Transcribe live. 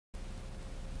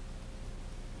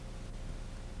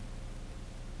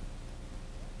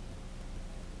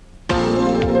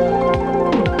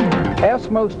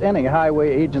Ask most any highway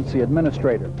agency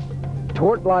administrator.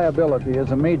 Tort liability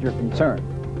is a major concern.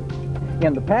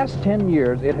 In the past 10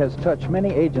 years, it has touched many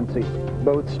agencies,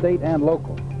 both state and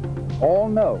local. All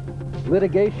know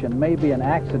litigation may be an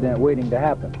accident waiting to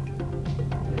happen.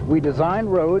 We design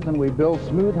roads and we build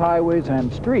smooth highways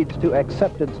and streets to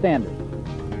accepted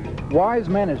standards. Wise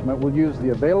management will use the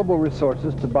available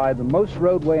resources to buy the most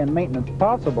roadway and maintenance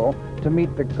possible to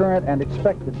meet the current and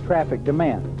expected traffic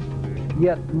demand.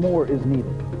 Yet more is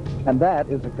needed, and that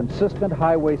is a consistent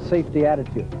highway safety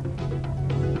attitude.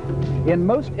 In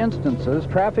most instances,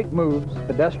 traffic moves,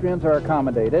 pedestrians are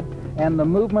accommodated, and the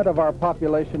movement of our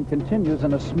population continues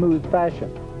in a smooth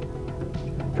fashion.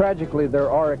 Tragically,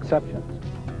 there are exceptions.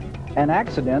 An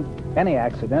accident, any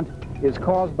accident, is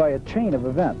caused by a chain of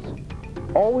events.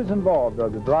 Always involved are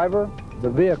the driver, the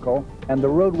vehicle, and the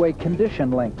roadway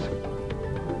condition links.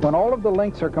 When all of the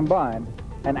links are combined,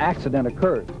 an accident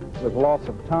occurs, with loss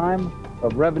of time,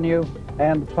 of revenue,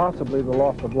 and possibly the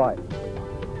loss of life.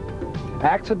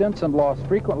 Accidents and loss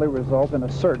frequently result in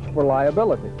a search for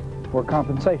liability, for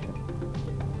compensation.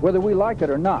 Whether we like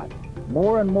it or not,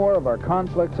 more and more of our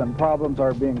conflicts and problems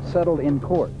are being settled in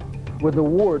court, with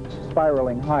awards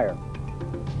spiraling higher.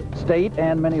 State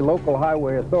and many local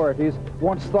highway authorities,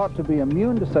 once thought to be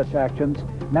immune to such actions,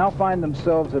 now find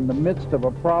themselves in the midst of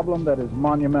a problem that is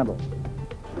monumental.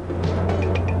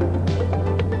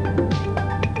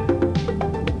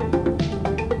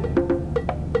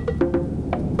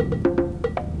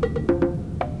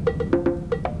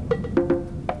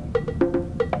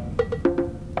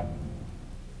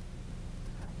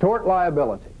 Tort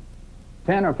liability.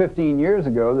 10 or 15 years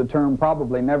ago, the term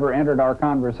probably never entered our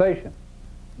conversation.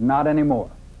 Not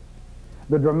anymore.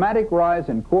 The dramatic rise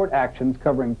in court actions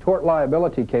covering tort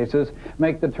liability cases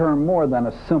make the term more than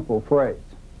a simple phrase.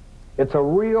 It's a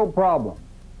real problem,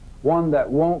 one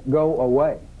that won't go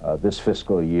away. This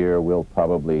fiscal year, we'll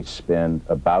probably spend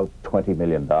about $20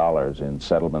 million in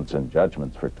settlements and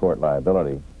judgments for tort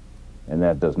liability, and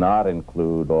that does not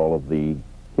include all of the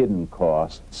hidden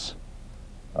costs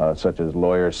such as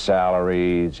lawyers'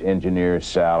 salaries, engineers'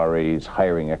 salaries,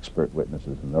 hiring expert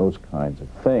witnesses, and those kinds of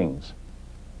things.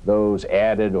 Those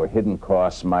added or hidden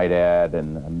costs might add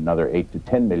another $8 to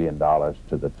 $10 million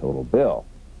to the total bill.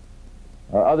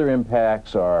 Other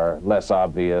impacts are less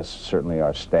obvious. Certainly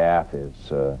our staff is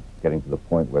getting to the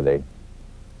point where they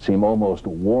seem almost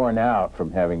worn out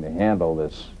from having to handle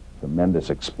this tremendous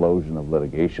explosion of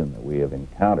litigation that we have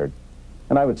encountered.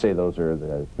 And I would say those are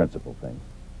the principal things.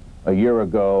 A year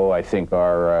ago, I think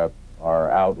our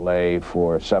outlay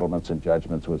for settlements and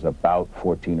judgments was about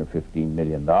 $14 or $15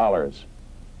 million.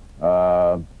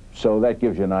 So that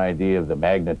gives you an idea of the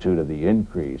magnitude of the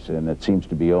increase, and it seems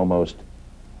to be almost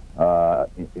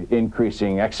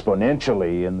increasing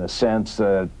exponentially in the sense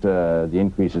that the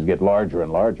increases get larger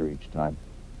and larger each time.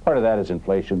 Part of that is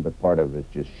inflation, but part of it is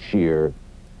just sheer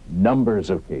numbers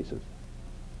of cases.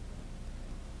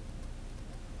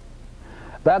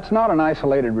 That's not an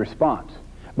isolated response,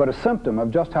 but a symptom of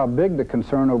just how big the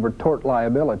concern over tort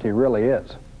liability really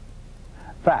is.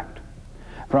 Fact,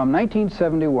 from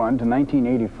 1971 to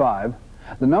 1985,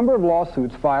 the number of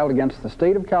lawsuits filed against the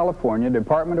State of California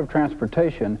Department of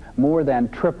Transportation more than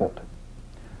tripled.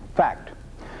 Fact,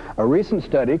 a recent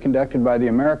study conducted by the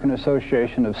American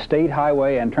Association of State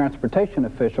Highway and Transportation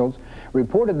Officials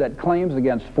reported that claims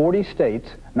against 40 states,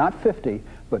 not 50,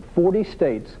 but 40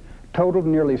 states, totaled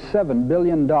nearly $7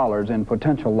 billion in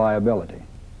potential liability.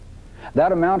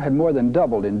 That amount had more than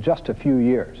doubled in just a few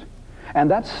years. And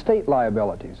that's state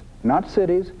liabilities, not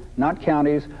cities, not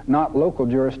counties, not local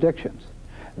jurisdictions.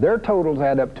 Their totals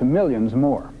add up to millions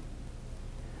more.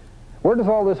 Where does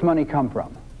all this money come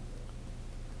from?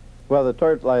 Well, the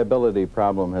tort liability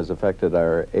problem has affected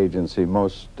our agency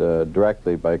most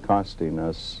directly by costing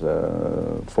us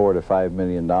 $4 to $5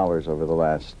 million over the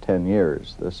last 10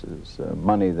 years. This is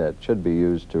money that should be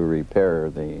used to repair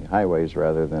the highways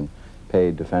rather than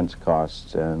pay defense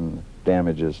costs and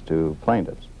damages to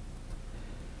plaintiffs.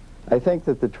 I think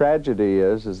that the tragedy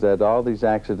is that all these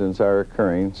accidents are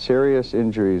occurring, serious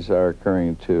injuries are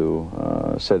occurring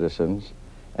to citizens,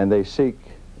 and they seek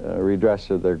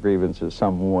redress of their grievances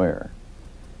somewhere.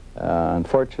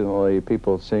 Unfortunately,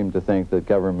 people seem to think that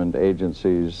government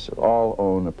agencies all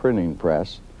own a printing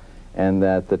press and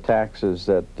that the taxes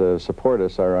that support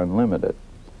us are unlimited.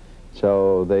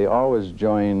 So they always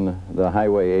join the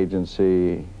highway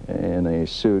agency in a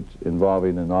suit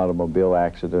involving an automobile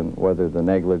accident, whether the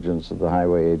negligence of the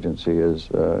highway agency is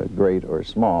great or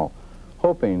small,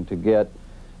 hoping to get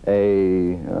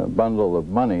a bundle of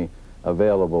money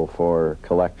available for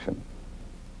collection.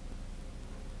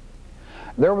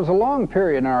 There was a long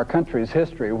period in our country's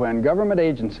history when government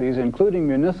agencies, including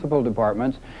municipal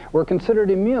departments, were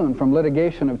considered immune from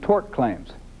litigation of tort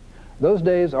claims. Those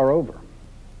days are over.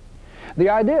 The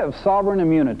idea of sovereign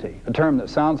immunity, a term that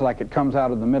sounds like it comes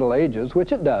out of the Middle Ages,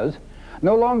 which it does,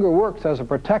 no longer works as a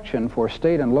protection for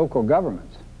state and local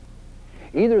governments.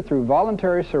 Either through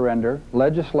voluntary surrender,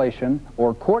 legislation,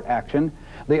 or court action,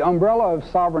 the umbrella of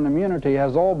sovereign immunity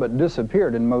has all but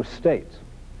disappeared in most states.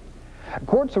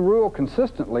 Courts rule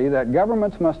consistently that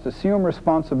governments must assume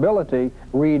responsibility,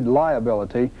 read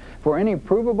liability, for any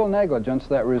provable negligence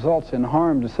that results in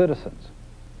harm to citizens.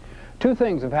 Two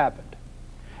things have happened.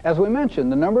 As we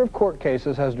mentioned, the number of court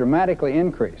cases has dramatically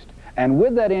increased, and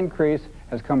with that increase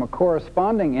has come a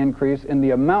corresponding increase in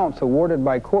the amounts awarded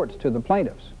by courts to the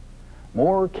plaintiffs.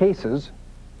 More cases,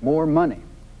 more money.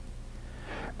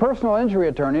 Personal injury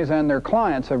attorneys and their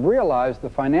clients have realized the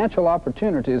financial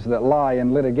opportunities that lie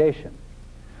in litigation.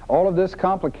 All of this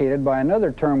complicated by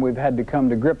another term we've had to come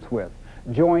to grips with,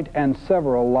 joint and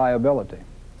several liability.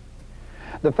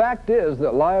 The fact is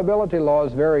that liability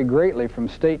laws vary greatly from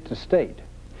state to state.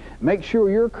 Make sure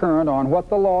you're current on what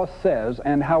the law says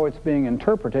and how it's being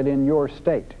interpreted in your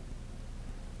state.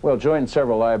 Well, joint and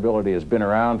several liability has been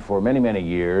around for many, many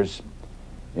years.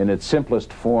 In its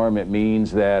simplest form, it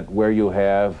means that where you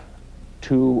have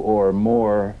two or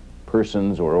more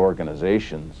persons or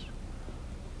organizations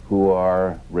who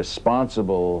are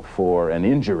responsible for an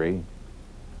injury,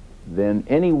 then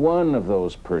any one of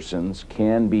those persons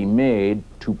can be made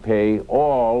to pay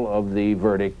all of the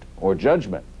verdict or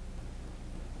judgment.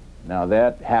 Now,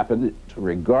 that happened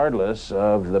regardless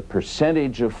of the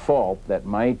percentage of fault that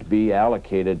might be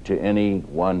allocated to any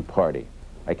one party.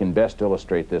 I can best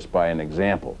illustrate this by an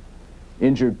example.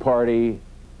 Injured party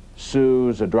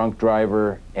sues a drunk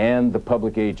driver and the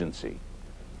public agency.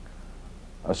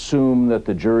 Assume that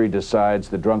the jury decides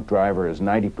the drunk driver is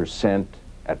 90%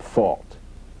 at fault,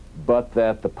 but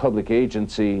that the public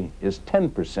agency is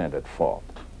 10% at fault.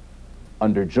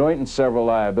 Under joint and several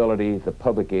liability, the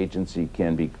public agency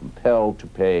can be compelled to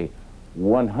pay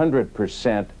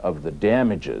 100% of the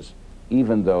damages,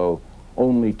 even though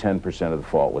only 10% of the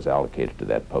fault was allocated to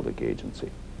that public agency.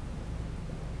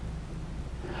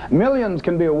 Millions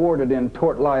can be awarded in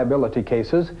tort liability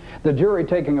cases, the jury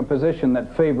taking a position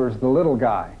that favors the little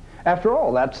guy. After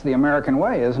all, that's the American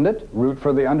way, isn't it? Root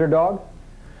for the underdog?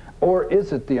 Or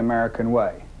is it the American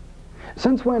way?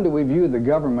 Since when do we view the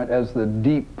government as the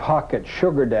deep pocket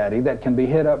sugar daddy that can be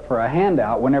hit up for a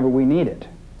handout whenever we need it?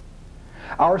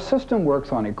 Our system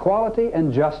works on equality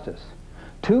and justice,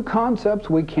 two concepts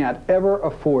we can't ever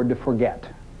afford to forget.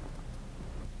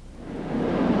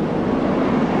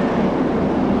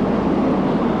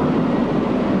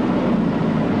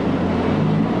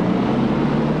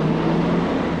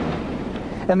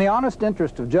 In the honest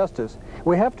interest of justice,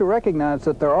 we have to recognize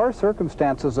that there are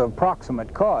circumstances of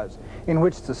proximate cause in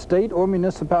which the state or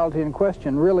municipality in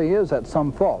question really is at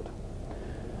some fault.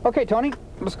 Okay, Tony,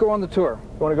 let's go on the tour.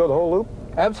 You want to go the whole loop?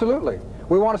 Absolutely.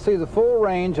 We want to see the full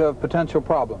range of potential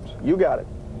problems. You got it.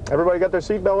 Everybody got their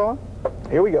seatbelt on?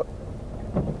 Here we go.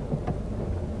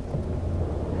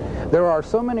 There are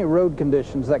so many road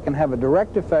conditions that can have a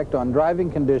direct effect on driving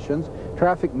conditions,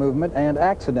 traffic movement, and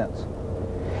accidents.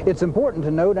 It's important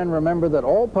to note and remember that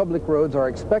all public roads are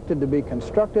expected to be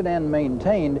constructed and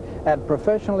maintained at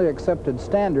professionally accepted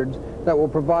standards that will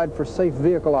provide for safe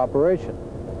vehicle operation.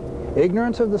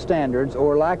 Ignorance of the standards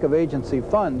or lack of agency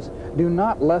funds do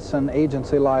not lessen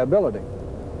agency liability.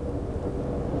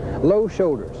 Low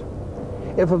shoulders.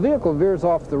 If a vehicle veers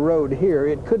off the road here,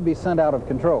 it could be sent out of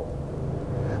control.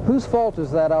 Whose fault is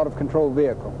that out-of-control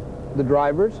vehicle? The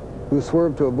drivers, who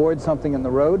swerved to avoid something in the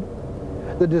road?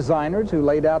 The designers who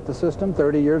laid out the system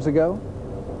 30 years ago?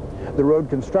 The road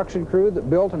construction crew that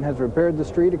built and has repaired the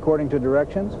street according to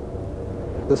directions?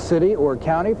 The city or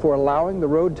county for allowing the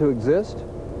road to exist?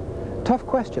 Tough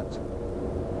questions.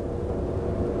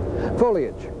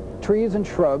 Foliage, trees and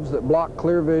shrubs that block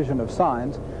clear vision of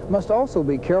signs, must also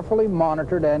be carefully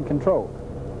monitored and controlled.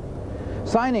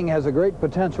 Signing has a great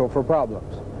potential for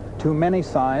problems. Too many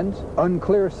signs,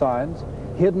 unclear signs,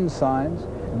 hidden signs,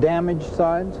 damaged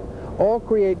signs, all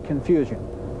create confusion.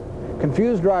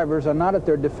 Confused drivers are not at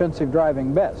their defensive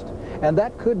driving best, and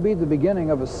that could be the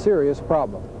beginning of a serious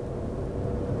problem.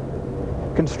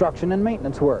 Construction and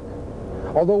maintenance work.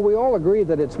 Although we all agree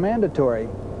that it's mandatory,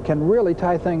 can really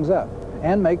tie things up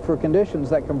and make for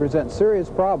conditions that can present serious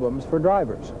problems for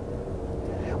drivers.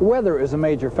 Weather is a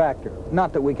major factor,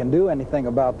 not that we can do anything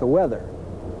about the weather.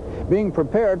 Being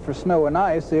prepared for snow and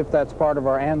ice, if that's part of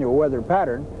our annual weather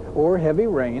pattern, or heavy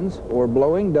rains, or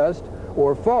blowing dust,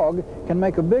 or fog, can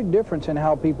make a big difference in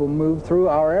how people move through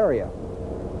our area.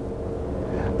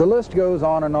 The list goes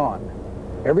on and on.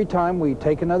 Every time we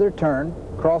take another turn,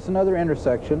 cross another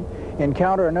intersection,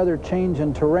 encounter another change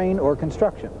in terrain or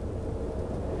construction.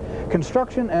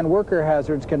 Construction and worker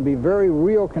hazards can be very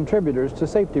real contributors to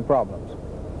safety problems.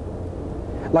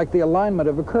 Like the alignment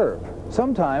of a curve.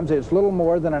 Sometimes it's little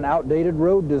more than an outdated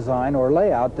road design or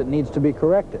layout that needs to be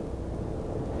corrected.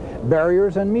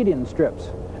 Barriers and median strips,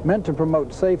 meant to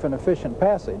promote safe and efficient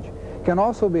passage, can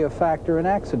also be a factor in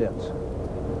accidents.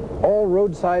 All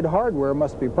roadside hardware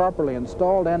must be properly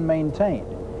installed and maintained.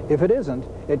 If it isn't,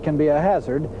 it can be a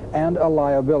hazard and a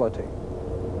liability.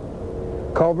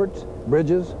 Culverts,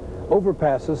 bridges,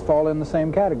 overpasses fall in the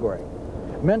same category,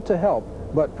 meant to help,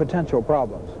 but potential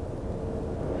problems.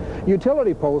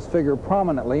 Utility poles figure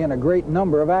prominently in a great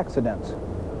number of accidents.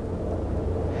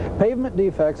 Pavement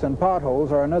defects and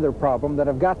potholes are another problem that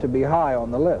have got to be high on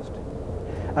the list.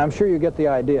 I'm sure you get the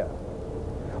idea.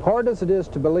 Hard as it is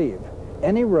to believe,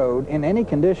 any road in any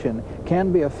condition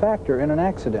can be a factor in an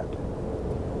accident.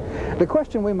 The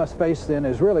question we must face then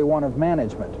is really one of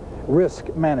management,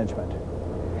 risk management.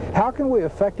 How can we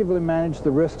effectively manage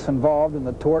the risks involved in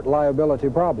the tort liability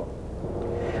problem?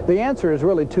 The answer is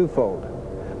really twofold.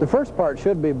 The first part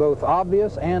should be both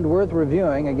obvious and worth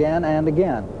reviewing again and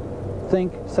again.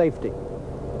 Think safety.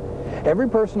 Every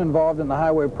person involved in the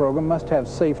highway program must have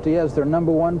safety as their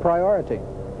 #1 priority.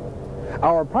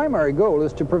 Our primary goal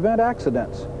is to prevent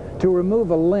accidents, to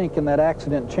remove a link in that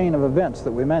accident chain of events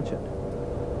that we mentioned.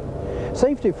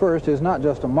 Safety first is not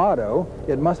just a motto,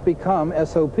 it must become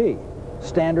SOP,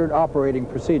 standard operating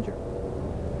procedure.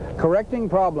 Correcting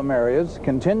problem areas,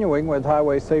 continuing with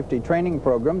highway safety training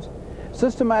programs,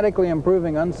 systematically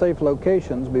improving unsafe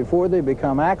locations before they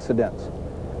become accidents.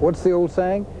 What's the old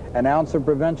saying? An ounce of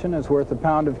prevention is worth a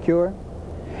pound of cure.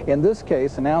 In this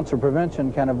case, an ounce of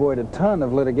prevention can avoid a ton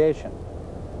of litigation.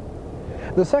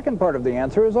 The second part of the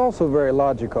answer is also very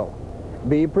logical.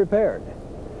 Be prepared.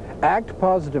 Act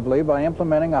positively by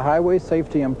implementing a highway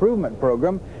safety improvement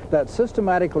program that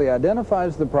systematically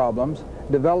identifies the problems,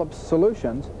 develops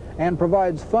solutions, and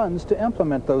provides funds to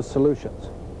implement those solutions.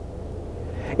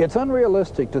 It's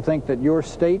unrealistic to think that your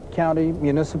state, county,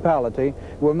 municipality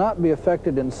will not be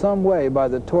affected in some way by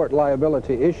the tort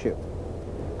liability issue.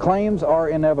 Claims are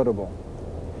inevitable.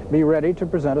 Be ready to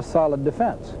present a solid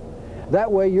defense.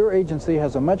 That way your agency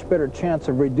has a much better chance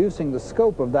of reducing the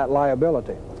scope of that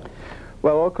liability.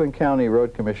 Well, Oakland County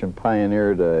Road Commission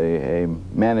pioneered a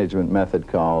management method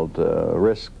called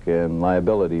risk and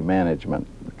liability management.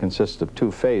 It consists of 2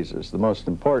 phases. The most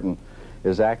important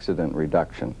is accident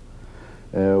reduction.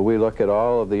 We look at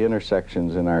all of the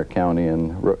intersections in our county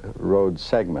and road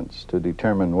segments to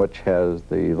determine which has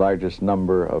the largest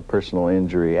number of personal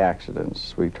injury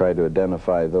accidents. We try to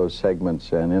identify those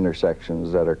segments and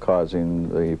intersections that are causing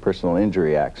the personal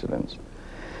injury accidents.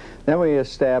 Then we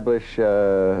establish, we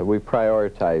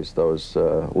prioritize those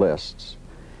lists,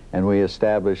 and we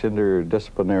establish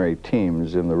interdisciplinary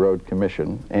teams in the Road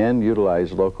Commission and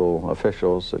utilize local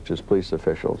officials such as police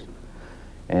officials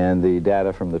and the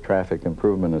data from the Traffic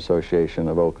Improvement Association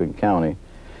of Oakland County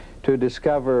to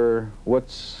discover what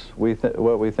we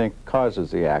think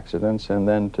causes the accidents, and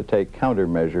then to take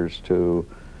countermeasures to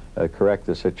correct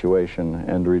the situation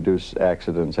and reduce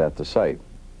accidents at the site.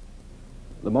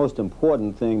 The most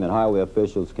important thing that highway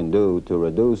officials can do to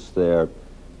reduce their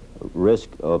risk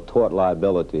of tort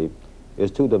liability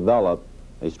is to develop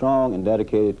a strong and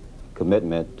dedicated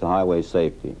commitment to highway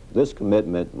safety. This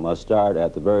commitment must start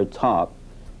at the very top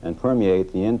and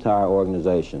permeate the entire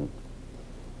organization.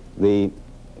 The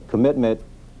commitment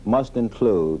must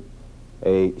include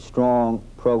a strong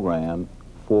program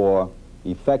for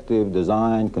effective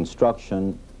design,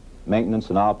 construction, maintenance,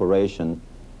 and operation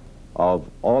of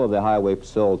all of the highway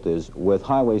facilities, with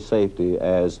highway safety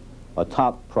as a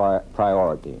top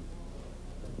priority.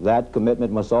 That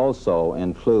commitment must also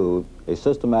include a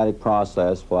systematic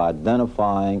process for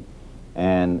identifying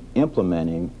and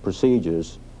implementing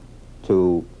procedures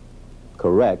to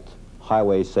correct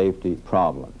highway safety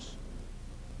problems.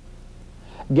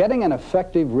 Getting an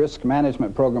effective risk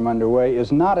management program underway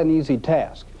is not an easy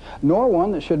task, nor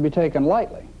one that should be taken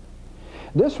lightly.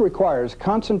 This requires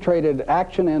concentrated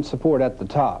action and support at the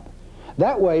top.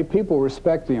 That way, people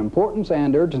respect the importance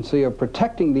and urgency of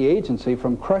protecting the agency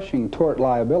from crushing tort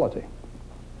liability.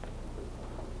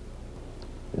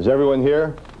 Is everyone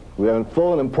here? We have a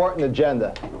full and important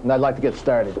agenda, and I'd like to get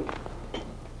started.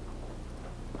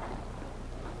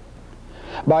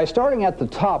 By starting at the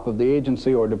top of the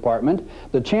agency or department,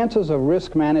 the chances of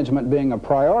risk management being a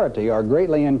priority are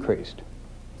greatly increased.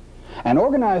 An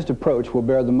organized approach will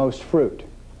bear the most fruit.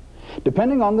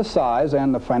 Depending on the size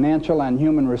and the financial and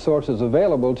human resources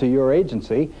available to your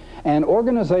agency, an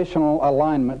organizational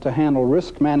alignment to handle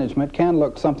risk management can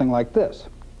look something like this.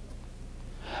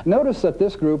 Notice that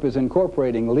this group is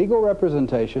incorporating legal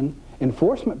representation,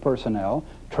 enforcement personnel,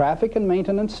 traffic and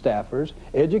maintenance staffers,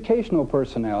 educational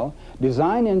personnel,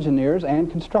 design engineers,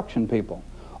 and construction people,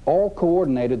 all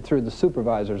coordinated through the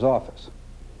supervisor's office.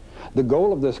 The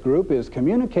goal of this group is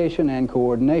communication and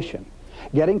coordination,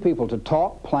 getting people to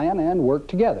talk, plan, and work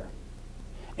together.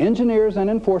 Engineers and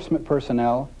enforcement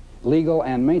personnel, legal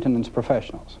and maintenance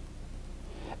professionals.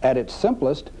 At its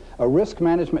simplest, a risk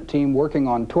management team working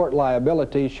on tort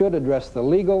liability should address the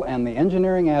legal and the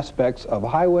engineering aspects of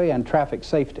highway and traffic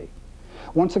safety.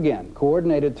 Once again,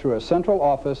 coordinated through a central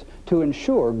office to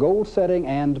ensure goal setting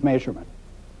and measurement.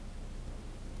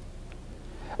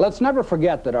 Let's never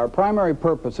forget that our primary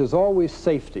purpose is always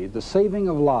safety, the saving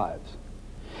of lives.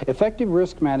 Effective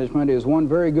risk management is one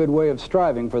very good way of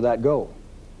striving for that goal.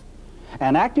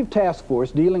 An active task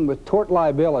force dealing with tort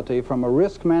liability from a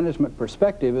risk management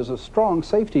perspective is a strong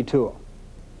safety tool.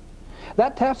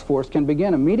 That task force can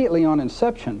begin immediately on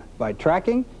inception by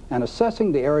tracking and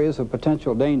assessing the areas of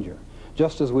potential danger,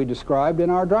 just as we described in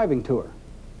our driving tour.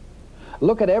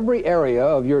 Look at every area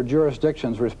of your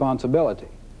jurisdiction's responsibility.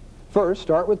 First,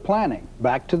 start with planning,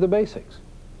 back to the basics.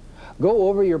 Go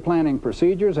over your planning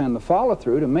procedures and the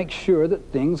follow-through to make sure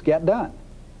that things get done.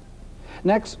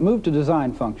 Next, move to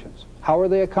design functions. How are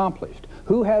they accomplished?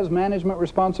 Who has management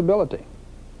responsibility?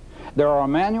 There are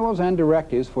manuals and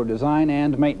directives for design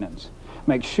and maintenance.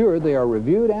 Make sure they are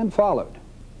reviewed and followed.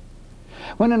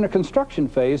 When in the construction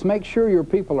phase, make sure your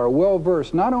people are well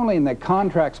versed not only in the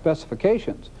contract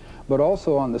specifications, but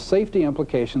also on the safety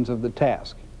implications of the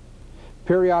task.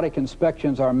 Periodic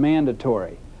inspections are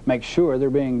mandatory. Make sure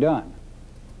they're being done.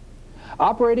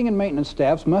 Operating and maintenance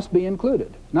staffs must be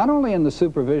included, not only in the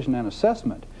supervision and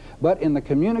assessment, but in the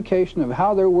communication of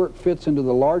how their work fits into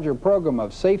the larger program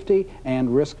of safety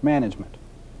and risk management.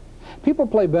 People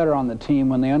play better on the team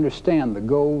when they understand the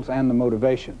goals and the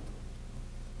motivation.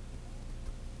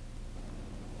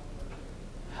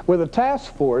 With a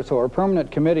task force or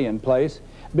permanent committee in place,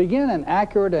 begin an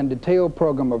accurate and detailed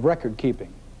program of record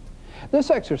keeping. This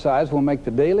exercise will make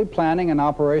the daily planning and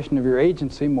operation of your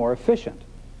agency more efficient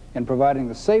in providing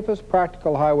the safest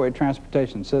practical highway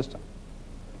transportation system.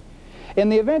 In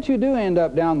the event you do end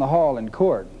up down the hall in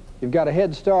court, you've got a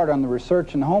head start on the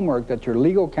research and homework that your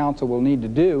legal counsel will need to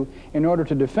do in order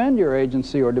to defend your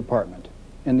agency or department.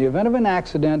 In the event of an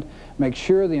accident, make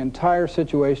sure the entire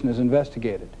situation is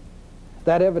investigated.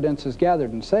 That evidence is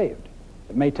gathered and saved.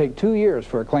 It may take 2 years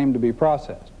for a claim to be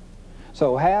processed.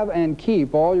 So have and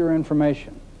keep all your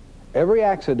information. Every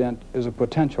accident is a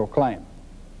potential claim.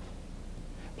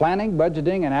 Planning,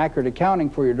 budgeting, and accurate accounting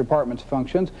for your department's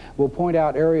functions will point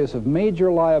out areas of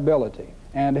major liability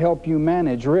and help you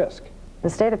manage risk. The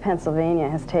state of Pennsylvania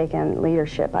has taken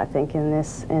leadership, I think, in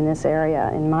this area,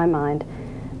 in my mind.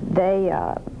 They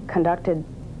conducted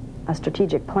a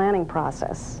strategic planning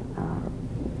process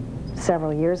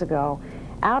several years ago,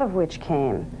 out of which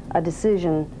came a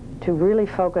decision to really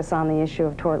focus on the issue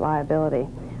of tort liability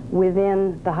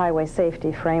within the highway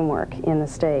safety framework in the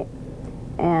state.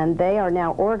 And they are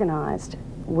now organized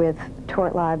with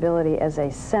tort liability as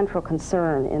a central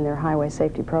concern in their highway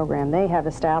safety program. They have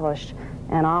established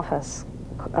an office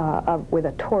with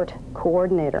a tort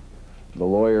coordinator. The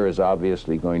lawyer is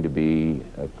obviously going to be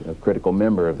a critical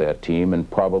member of that team and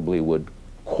probably would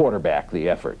quarterback the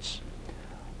efforts.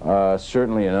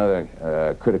 Certainly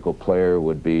another critical player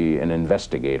would be an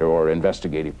investigator or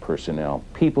investigative personnel,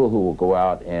 people who will go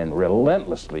out and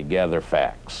relentlessly gather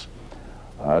facts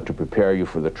to prepare you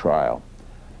for the trial.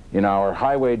 In our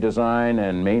highway design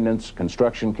and maintenance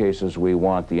construction cases, we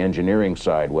want the engineering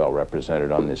side well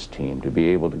represented on this team to be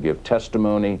able to give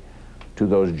testimony to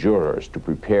those jurors, to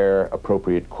prepare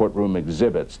appropriate courtroom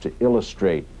exhibits to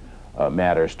illustrate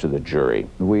matters to the jury.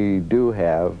 We do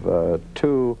have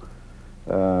two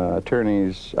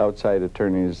attorneys, outside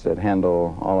attorneys, that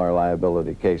handle all our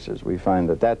liability cases. We find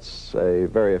that that's a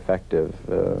very effective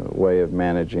way of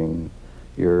managing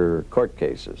your court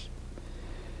cases.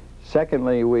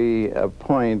 Secondly, we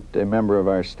appoint a member of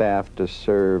our staff to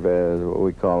serve as what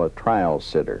we call a trial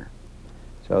sitter,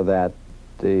 so that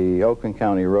the Oakland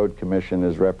County Road Commission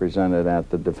is represented at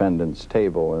the defendant's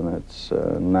table, and it's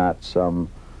not some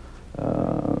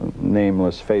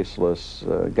nameless, faceless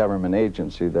government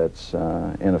agency that's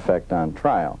in effect on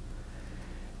trial.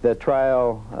 The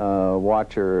trial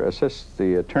watcher assists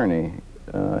the attorney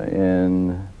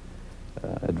in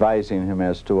advising him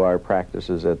as to our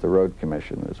practices at the Road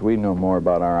Commission, as we know more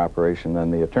about our operation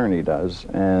than the attorney does,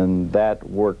 and that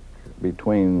work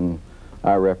between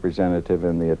our representative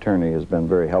and the attorney has been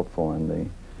very helpful in the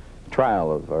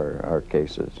trial of our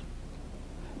cases.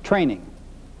 Training.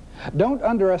 Don't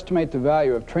underestimate the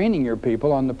value of training your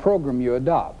people on the program you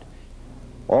adopt.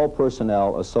 All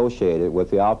personnel associated with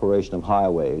the operation of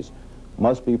highways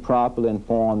must be properly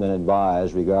informed and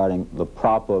advised regarding the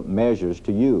proper measures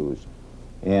to use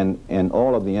in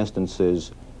all of the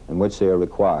instances in which they are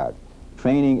required.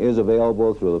 Training is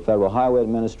available through the Federal Highway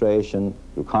Administration,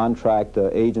 through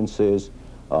contractor agencies,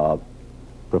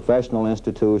 professional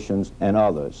institutions, and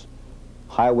others.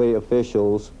 Highway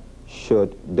officials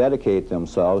should dedicate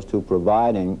themselves to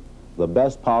providing the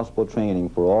best possible training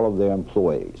for all of their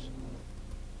employees.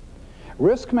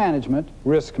 Risk management,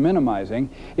 risk minimizing,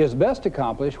 is best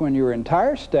accomplished when your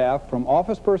entire staff, from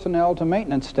office personnel to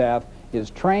maintenance staff,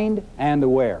 is trained and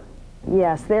aware.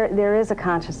 Yes, there is a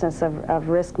consciousness of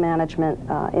risk management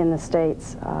in the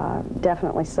states,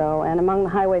 definitely so. And among the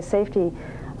highway safety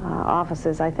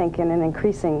offices, I think in an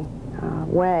increasing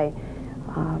way,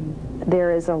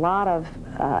 there is a lot of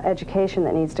education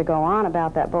that needs to go on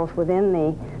about that, both within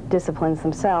the disciplines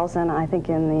themselves and I think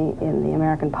in the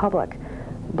American public.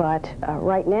 But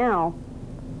right now,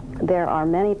 there are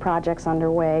many projects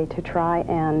underway to try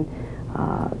and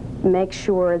make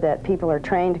sure that people are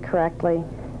trained correctly,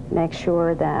 make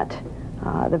sure that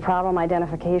the problem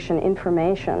identification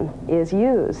information is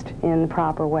used in the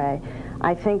proper way.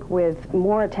 I think with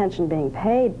more attention being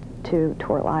paid to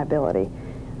tort liability,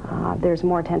 there's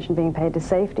more attention being paid to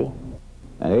safety.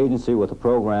 An agency with a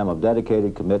program of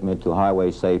dedicated commitment to highway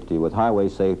safety, with highway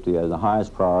safety as the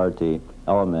highest priority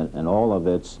element in all of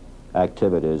its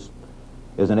activities,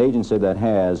 is an agency that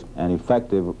has an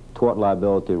effective tort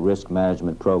liability risk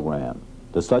management program.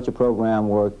 Does such a program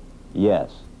work?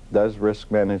 Yes. Does risk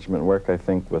management work? I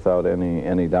think without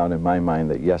any doubt in my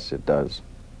mind that yes, it does.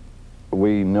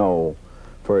 We know,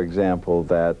 for example,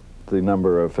 that the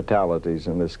number of fatalities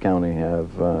in this county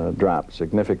have dropped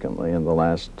significantly in the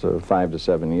last 5 to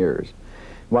 7 years.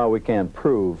 While we can't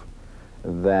prove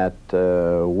that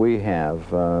we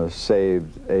have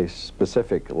saved a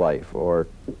specific life or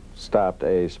stopped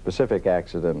a specific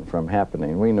accident from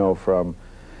happening, we know from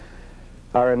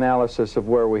our analysis of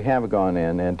where we have gone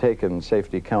in and taken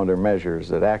safety countermeasures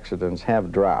that accidents have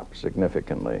dropped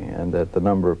significantly and that the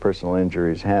number of personal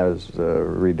injuries has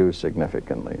reduced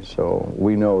significantly. So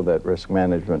we know that risk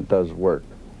management does work.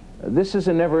 This is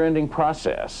a never-ending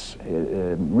process.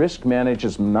 Risk management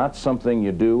is not something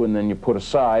you do and then you put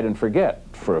aside and forget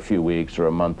for a few weeks or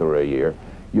a month or a year.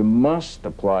 You must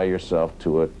apply yourself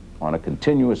to it on a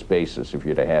continuous basis if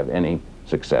you're to have any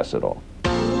success at all.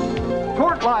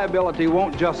 Tort liability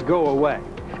won't just go away.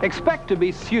 Expect to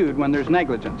be sued when there's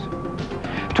negligence.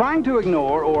 Trying to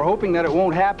ignore or hoping that it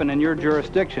won't happen in your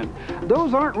jurisdiction,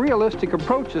 those aren't realistic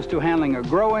approaches to handling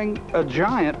a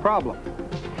giant problem.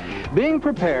 Being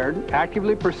prepared,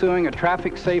 actively pursuing a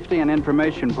traffic safety and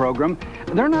information program,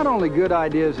 they're not only good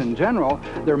ideas in general,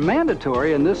 they're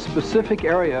mandatory in this specific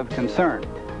area of concern.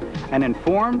 An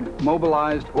informed,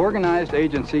 mobilized, organized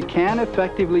agency can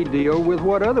effectively deal with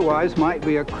what otherwise might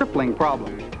be a crippling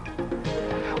problem.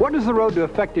 What does the road to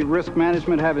effective risk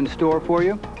management have in store for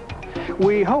you?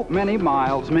 We hope many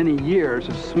miles, many years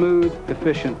of smooth,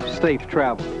 efficient, safe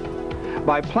travel.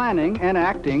 By planning and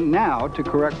acting now to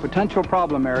correct potential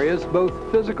problem areas,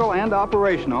 both physical and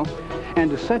operational,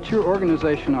 and to set your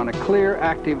organization on a clear,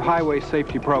 active highway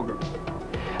safety program.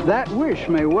 That wish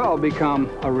may well become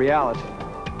a reality.